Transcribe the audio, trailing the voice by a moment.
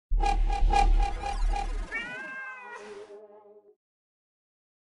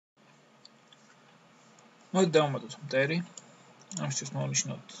მოდით დავამატოთ მტერი. ამისთვის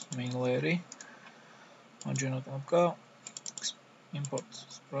მოვნიშნოთ main layer-ი. ამჯერად აკა import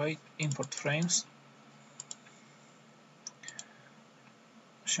sprite, import frames.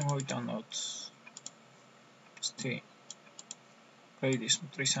 შემოვიტანოთ Stailis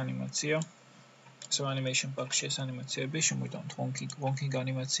მტრის ანიმაცია. So animation pack-ში ეს ანიმაციები შემოვიტანოთ walking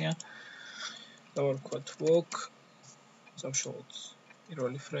ანიმაცია. დავარქვათ walk. დავშალოთ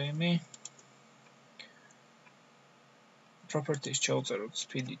პირველი ფრეიმი. Properties ჩავწეროთ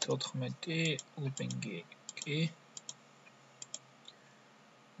speed-ი 14, looping-ი კი.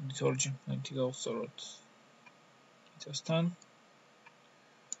 Origin point-ი გავხსოვოთ იცასთან.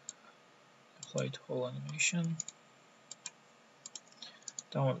 Apply to whole animation.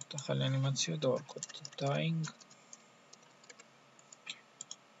 დავარქვათ ახალი ანიმაცია, დავარქვათ dying.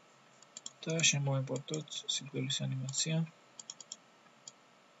 და შემოვიმპორტოთ სიკვდილის ანიმაცია.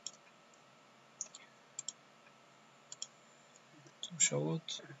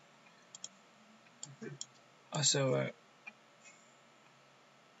 დავშალოთ. ასევე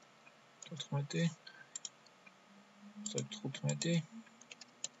 14, 15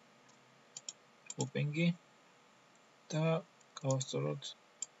 looping-ი და გავასწოროთ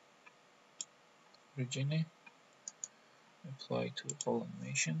origin-ი. Apply to whole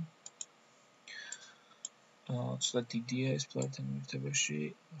animation. ცოტა დიდია ეს პლატფორმერი მიმართებაში,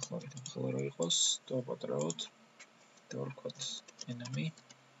 ახლა ახლა რა იყოს, დავაპატარავოთ. დავარქვათ enemy.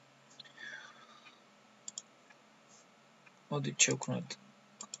 მოდით შევქმნათ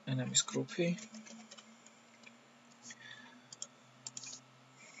enemies group-ი.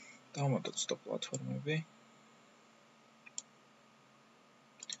 დავამატოთ პლატფორმები.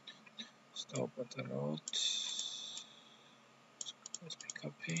 დავაპატარავოთ ეს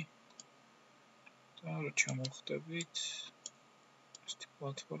pick-up-ი. და რა ჩამოვხდებით ეს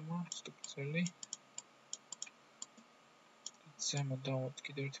პლატფორმა, სტოპ-წელი. ზემოთ დავამატოთ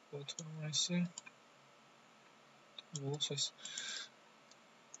კიდევ ერთი პლატფორმა ესე. ბოლოს ეს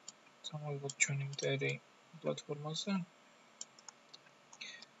სამალოთ ჩვენი მტერი პლატფორმაზე.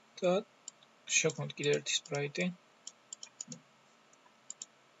 და შევქმნათ კიდევ ერთი sprite-ი.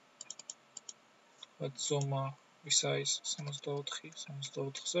 ზომა size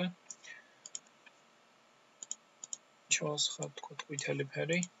 64-ზე. ჩავასხავთ თქვა ყვითელი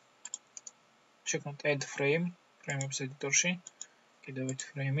ფერი. შევქმნათ add frame, frame-ების ედიტორში. კიდევ ერთი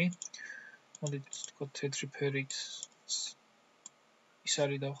ფრეიმი. მოდით თქვა თეთრი ფერით ის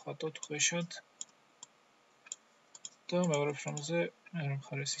არის დავხატოთ ხვეშად. და მეორე ფრეიმზე მეორე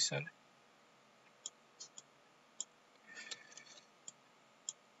მხარეს ის არის.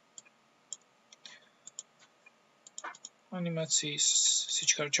 ანიმაციის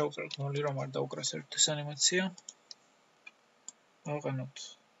სიჩქარე ჩავწეროთ 0, რომ არ დაუკრას ერთის ანიმაცია. ავყენოთ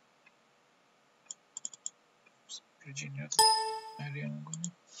origin-ი area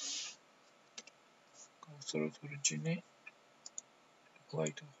მგონი. გავწეროთ origin-ი. Apply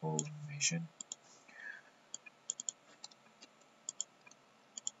to whole animation.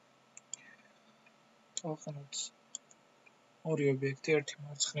 ავყენოთ ორი ობიექტი, ერთი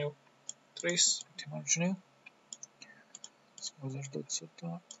მარცხნივ მტრის, ერთი მარჯვნივ. გავზარდოთ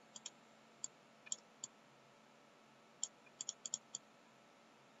ცოტა.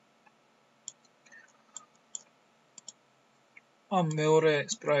 ამ მეორე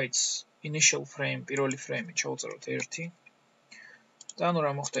sprites initial frame, პირველი ფრეიმი ჩავწეროთ 1. და ანუ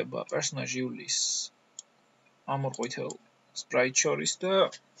რა მოხდება პერსონაჟი იulis ამ ორ ყვითელ sprite შორის და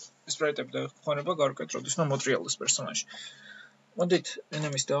sprite-ები დაეხმარება გარკვეთ, როდესაც მოტრიალდეს პერსონაჟი. მოდით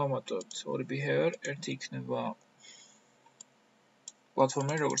enemies დავამატოთ ორი behavior, ერთი იქნება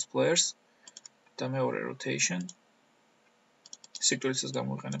პლატფორმერი როგორც players და მეორე rotation. სიკვდილისას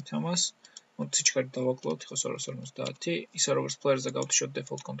გამოვიყენებთ ამას. მოდით სიჩქარე დავაკლოთ, იყოს 250. ისა როგორც players-ზე გავთიშოთ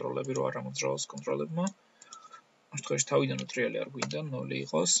default კონტროლები, რო არ ამოძრავოს კონტროლებმა. ამ შემთხვევაში თავიდან მოტრიალი არ გვინდა 0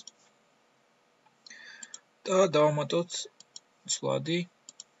 იყოს. და დავამატოთ ცვლადი.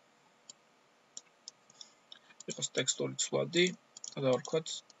 იყოს ტექსტური ცვლადი და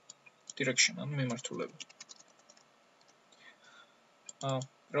დავარქვათ direction, ანუ მიმართულება.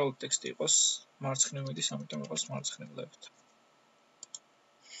 Roll text იყოს მარცხნივ მიდის, ამიტომ იყოს მარცხნივ left.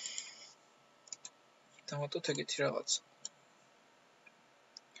 დავამატოთ ეგეთი რაღაც.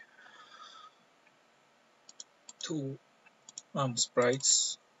 თუ ამ sprites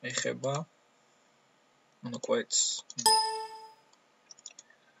ეხება monoquets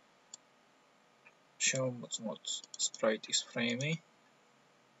შევმოწმოთ sprite-ის frame-ი.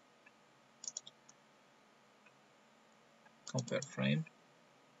 compare frame.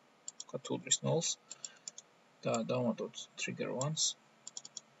 Ქართულის nulls და დავამატოთ trigger once.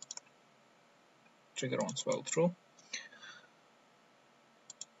 trigger once while true.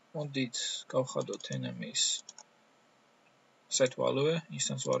 Mოდით გავხადოთ enemies set value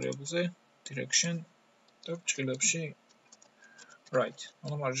instance variable-ზე direction და ჭრილებში right.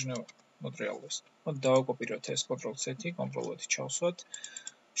 ანუ მარჯვნივ მოძრაობას. მოდ დავაკოპიროთ ეს control set-ი, control-ი ჩავსვათ.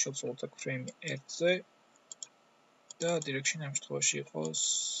 შევცვალოთ აქ frame 1-ზე და direction ამ შემთხვევაში იყოს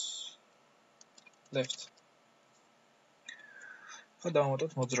left. ხა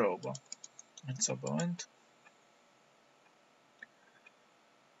დავამატოთ მოძრაობა. Subend.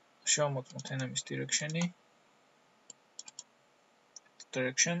 შევამოწმოთ enemies direction-ი.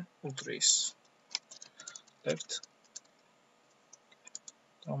 Direction უდრის left.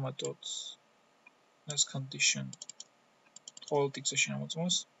 დავამატოთ as condition all x-ზე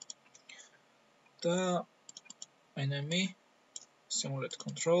შემოწმოს და enemy simulate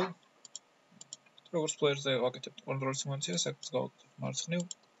control. როგორც player-ზე ვაკეთებთ control სიმულაციას, აქ გავაკეთებთ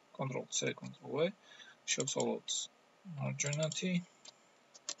მარცხნივ control C, control V. შევცვალოთ მარჯვენათი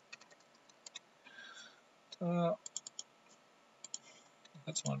და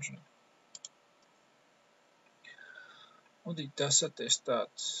აქაც მარჯვნივ. მოდით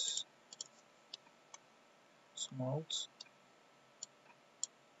დასატესტად smalt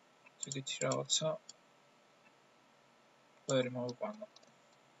ეგეთი რაღაცა playeri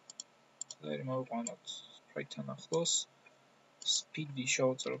მოვიყვანოთ sprite-თან ახლოს speed-ი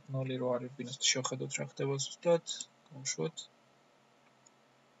შევაწეროთ 0 რო არ იბინოს და შევხედოთ რა ხდება ზუსტად გავუშვოთ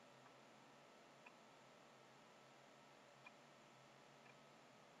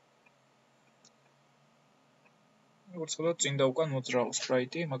როგორც ხედავთ წინ და უკან მოძრაობს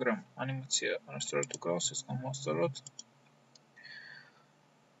sprite-ი მაგრამ ანიმაცია არასწორად უკრავს ეს გამოვასწოროთ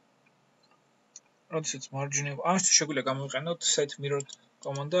როდესაც მარჯვნივ ამისთვის შეგვიძლია გამოვიყენოთ set mirror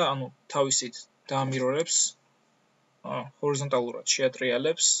კომანდა ანუ თავისით დაამირორებს ჰორიზონტალურად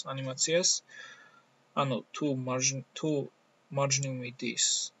შეატრიალებს ანიმაციას ანუ თუ მარჯვნივ მიდის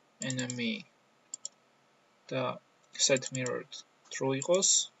enemy და set mirrored true იყოს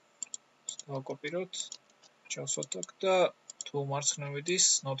დავაკოპიროთ ჩავსვათ აქ და თუ მარცხნივ მიდის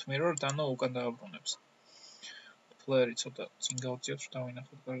not mirrored ანუ უკან დააბრუნებს player-ი ცოტა წინ გავწიოთ რომ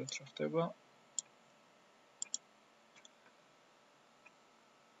დავინახოთ კარგად რა ხდება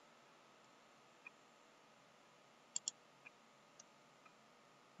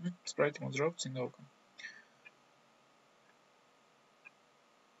sprite მოძრაობს წინ და უკან.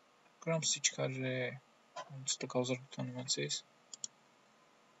 გრამ სიჩქარე ცოტა გავზარდოთ ანიმაციის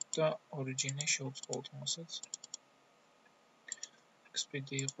და origin-ი შევწყვეტ მასაც.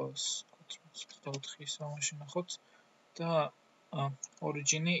 Speed-ი იყოს 4.4 სამაში ნახოთ და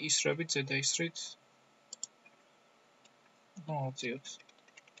origin-ი ისრებით ზედა ისრით მოვაწიოთ.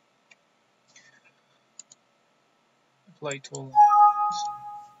 Apply to all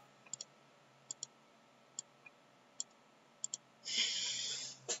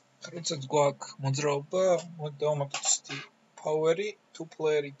როდესაც გვაქვს მოძრაობა, დავამატოთ power-ი, თუ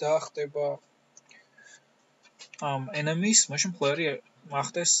player-ი დაახტება enemies, მაშინ player-ი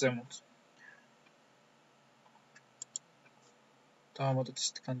ახტეს ზემოთ. დავამატოთ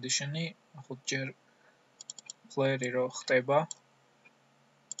ეს condition-ი, ახლა ჯერ player-ი რო ხტება.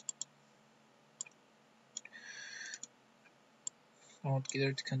 დავამატოთ კიდევ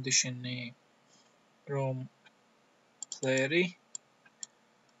ერთი condition-ი, რომ player-ი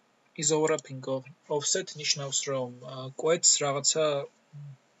is overlapping offset ნიშნავს რომ კვეთს რაღაცა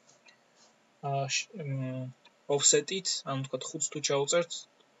offset-ით, ანუ თქვა 5-ს თუ ჩაუწერთ,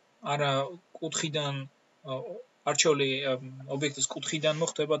 არა კუთხიდან არჩეული ობიექტის კუთხიდან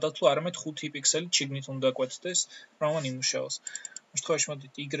მოხდება დათვლა, არამედ 5 პიქსელით შიგნით უნდა კვეთდეს, რომ ამან იმუშაოს. ამ შემთხვევაში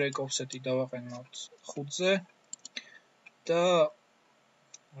მოდით y offset-ი დავაყენოთ 5-ზე და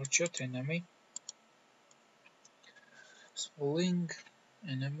ვარჩიოთ enemy spawning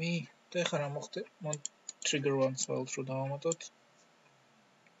enemy და ახლა რა მოხდება trigger once while true დავამატოთ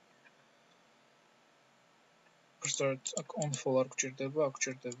start on fall არ გჭირდება აქ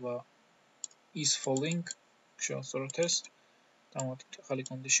გჭირდება is falling შევასწოროთ ეს დავამატოთ ახალი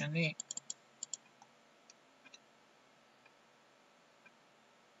condition-ი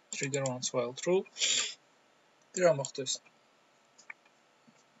trigger once while true და რა მოხდეს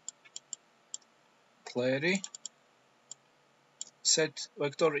player-ი set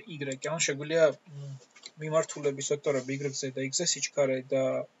vector y ან შეგვიძლია მიმართულების ვექტორები y-ზე და x-ზე სიჩქარე და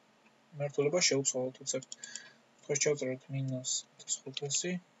მიმართულება შევცვალოთ უცებ. ხო შევწეროთ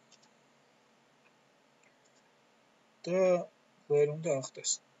 -1500 და player უნდა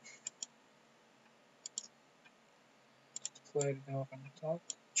ახტეს. player დავაყენოთ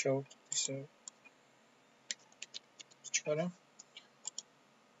აქ, ჩავთ ისე სიჩქარე.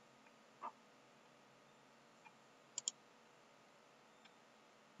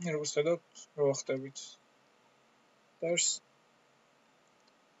 როგორც ხედავთ, რო ახტებით პერს.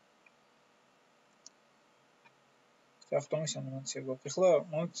 ახტომის ანიმაცია გვაქვს. ახლა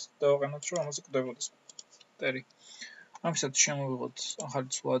მოდით დავაყენოთ, რომ ამაზე კვდებოდეს ტერი. ამისათვის შემოვიღოთ ახალი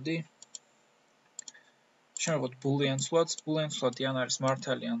ცვლადი. შემოვიღოთ boolean ცვლადს. boolean ცვლადი ან არის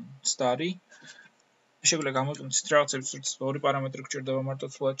მართალი ან სტარი. შეგვიძლია გამოვიყენოთ რაღაცებს, როცა ორი პარამეტრი გვჭირდება მარტო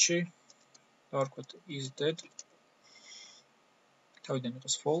ცვლადში. დავარქვათ is dead. თავიდან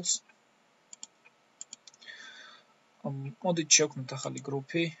იყოს false. მოდით შევქმნით ახალი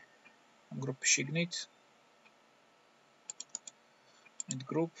გრუპი. ამ გრუპის შიგნით add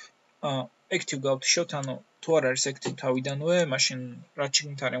group. active გავთიშოთ, ანუ თუ არ არის active თავიდანვე, მაშინ რაც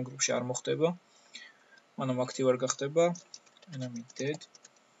შიგნით არის ამ გრუპში არ მოხდება. ანუ active არ გახდება. enemy dead.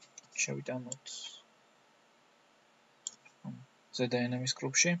 შევიტანოთ ზედა enemies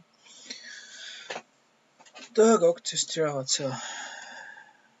გრუპში. და გავქცევთ რაღაცა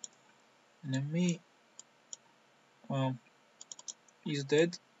enemy is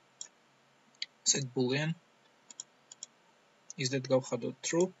dead. set boolean is dead გავხადოთ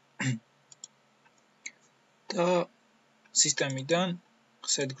true. და სისტემიდან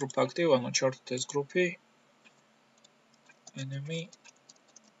set group active, ანუ ჩავერთოთ ეს გრუპი enemy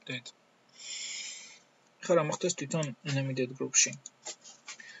dead. ხა რა მოხდეს თვითონ enemy dead group-ში.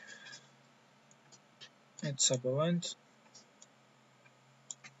 Let's subvent.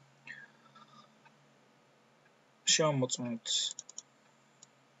 შევამოწმოთ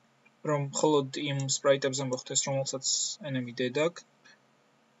რომ მხოლოდ იმ sprite-ებზე მოხდეს, რომელსაც enemy dead აქვს.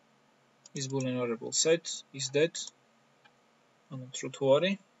 is boolean variable set is dead. ანუ true თუ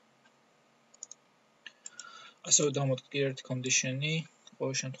არის. ასევე დავამატოთ კიდევ ერთი condition-ი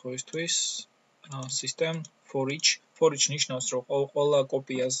ყოველ შემთხვევისთვის. system for each ნიშნავს, რომ ყველა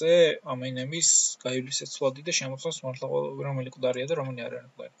კოპიაზე ამ enemy-ს გაივლის ეს ცვლადი და შემოწმოს მართლა რომელი მკვდარია და რომელი არ არის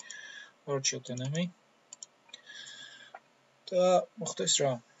მკვდარი. ვარჩიოთ enemy. და მოხდეს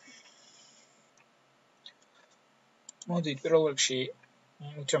რა? მოდით პირველ რიგში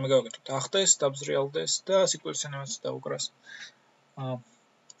ჩემ გავაკეთოთ ახტეს, დაბზრიალდეს და სიკვდილის ენემენტს დაუკრას.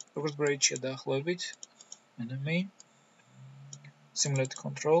 როგორც ბრეიჩია დაახლოებით enemy simulate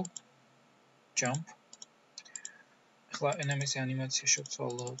control jump. ახლა enemies ანიმაცია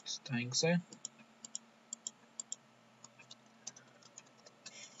შევცვალოთ dying-ზე.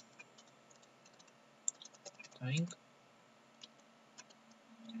 dying.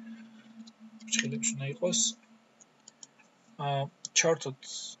 შეიძლება უნდა იყოს ჩავერთოთ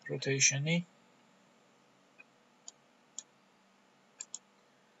rotation-ი.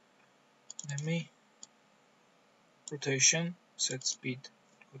 enemy rotation set speed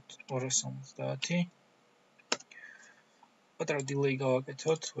 250. პატარა delay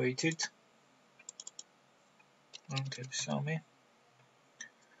გავაკეთოთ, wait-ით. 3.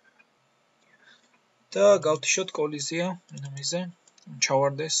 და გავთიშოთ კოლიზია enemy-ზე.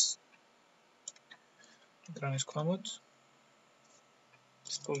 ჩავარდეს eкраნის ქვემოთ.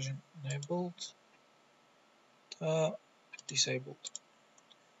 Explosion enabled და disabled.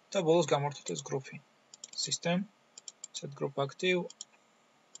 და ბოლოს გამართოთ ეს გრუპი. System set group active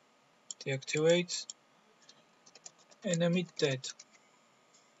deactivate enemy dead.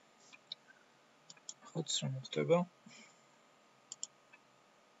 ხოც რა მოხდება?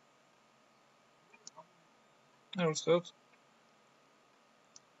 როგორც ხედავთ,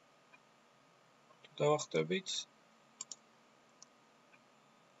 დავახტებით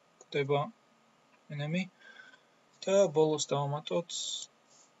ხდება enemy და ბოლოს დავამატოთ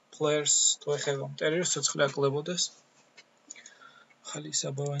players თუ ეხება მტერი, რომ სიცხლე აკლებოდეს. ახალი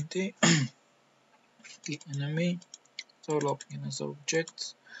საბავენტი enemy developing as object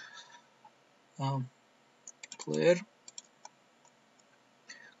player.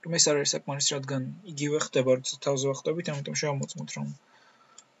 რომ ეს არის საკმარისი, რადგან იგივე ხდება, როცა თავზე ვახტებით, ამიტომ შევამოწმოთ, რომ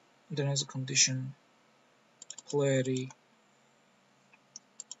enable condition player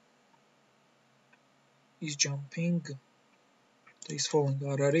is jumping და is falling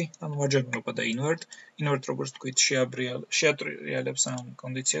არ არის, ანუ ვაჯაგნობა და invert როგორც თქვით, შეატრიალებს ამ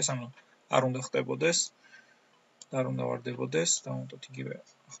კონდიციას, ანუ არ უნდა ხდებოდეს და არ უნდა ვარდებოდეს, დავამატოთ იგივე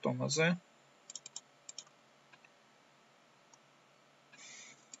ხტომაზე.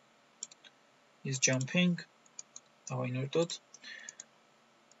 is jumping დავაინვერტოთ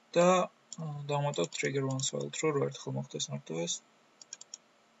და დავამატოთ trigger once while true, რო ერთხელ მოხდეს მარტო ეს.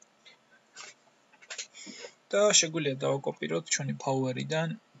 და შეგვიძლია დავაკოპიროთ ჩვენი power-იდან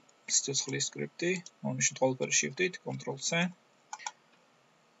სიცოცხლის სკრიპტი, მომნიშნოთ ყველაფერი shift-ით, control-C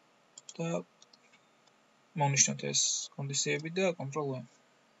და მომნიშნოთ ეს კონდიციები და control-V.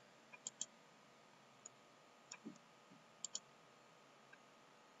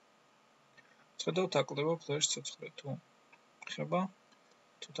 ხედავთ აკლდება ფლეშ ცოცხლე თუ ხება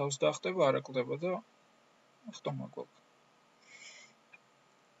თუ თავს დაახტება არ აკლდება და ხტომა გვაქვს.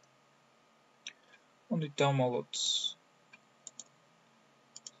 მოდით დავმალოთ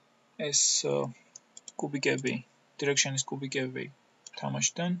ეს კუბიკები, direction-ის კუბიკები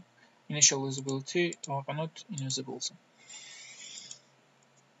თამაშიდან initial visibility დავაყენოთ invisible-ზე.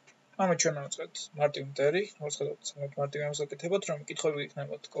 ამით ჩვენ დავიწყეთ მარტივ მტერი, როგორც ხედავთ, მარტივი ამოსაკეთებად, რომ კითხვები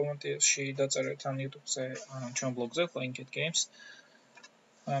იქნებათ კომენტარებში დაწერეთ ან YouTube-ზე, ან ჩვენ ბლოგზე FlyingCatGames.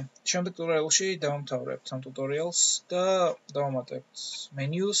 შემდეგ ტუტორიალში დავამთავრებთ ამ ტუტორიალს და დავამატებთ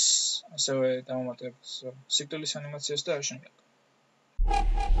menus, ასევე დავამატებთ სიკვდილის ანიმაციას და ასე შემდეგ.